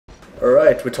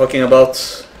Alright, we're talking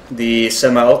about the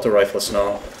semi-auto rifles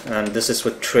now, and this is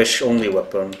with Trish only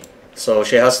weapon. So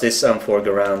she has this M4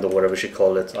 Garand or whatever she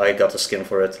called it. I got a skin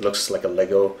for it, looks like a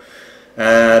Lego.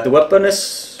 The weapon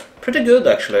is pretty good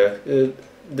actually.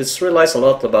 This relies a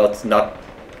lot about not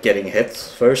getting hit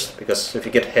first, because if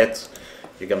you get hit,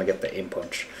 you're gonna get the aim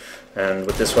punch. And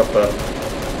with this weapon,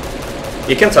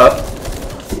 you can tap.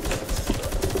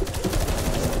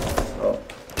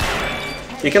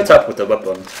 You can tap with the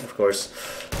weapon, of course.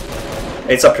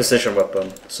 It's a precision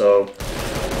weapon, so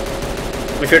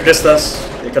with your distance,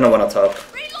 you're gonna wanna tap.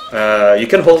 You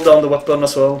can hold down the weapon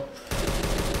as well,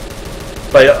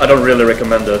 but I don't really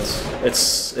recommend it.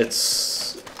 It's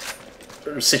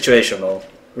situational,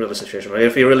 really situational.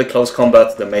 If you're really close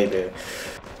combat, then maybe.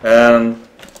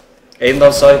 Aim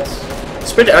down sight,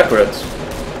 it's pretty accurate.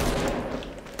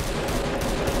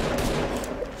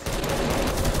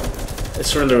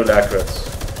 It's really accurate.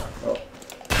 Oh.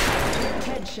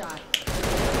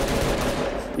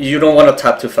 You don't want to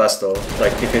tap too fast though.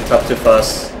 Like if you tap too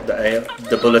fast,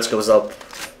 the bullets goes up.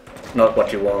 Not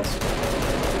what you want.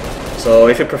 So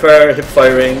if you prefer hip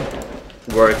firing,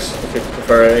 it works. If you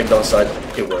prefer aim down sight,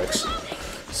 it works.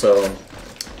 So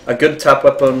a good tap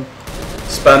weapon,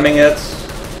 spamming it,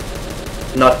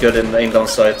 not good in aim down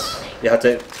sight. You have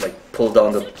to like pull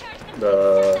down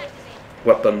the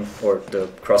weapon or the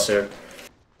crosshair.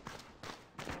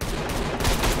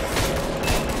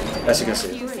 As you can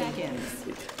see,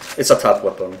 it's a tap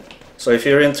weapon. So if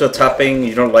you're into tapping,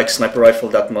 you don't like sniper rifle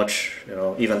that much, you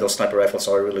know, even though sniper rifles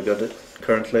are really good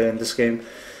currently in this game,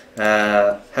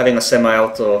 having a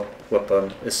semi-auto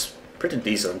weapon is pretty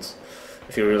decent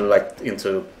if you really like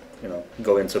into, you know,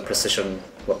 go into precision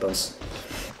weapons.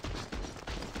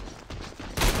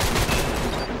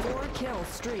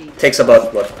 Takes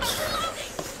about what,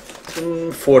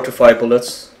 4 to 5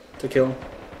 bullets to kill.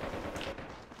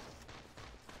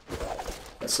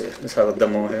 Let's see, let's have a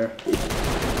demo here.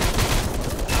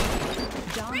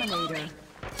 Dominator.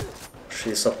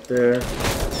 She's up there.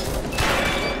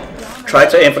 Try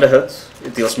to aim for the head,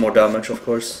 it deals more damage of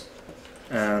course.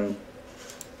 And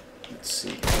let's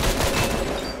see.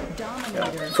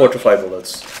 Yeah, 4 to 5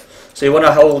 bullets. So you want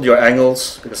to hold your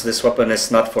angles, because this weapon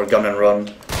is not for gun and run.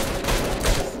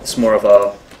 It's more of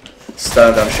a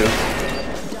stand and shoot.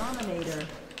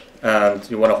 And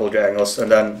you want to hold your angles,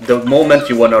 and then the moment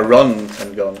you want to run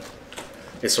and gun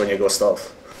is when you go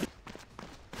stealth.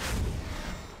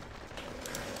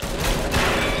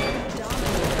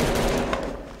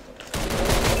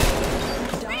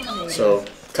 So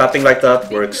tapping like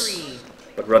that works,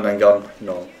 but run and gun,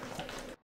 no.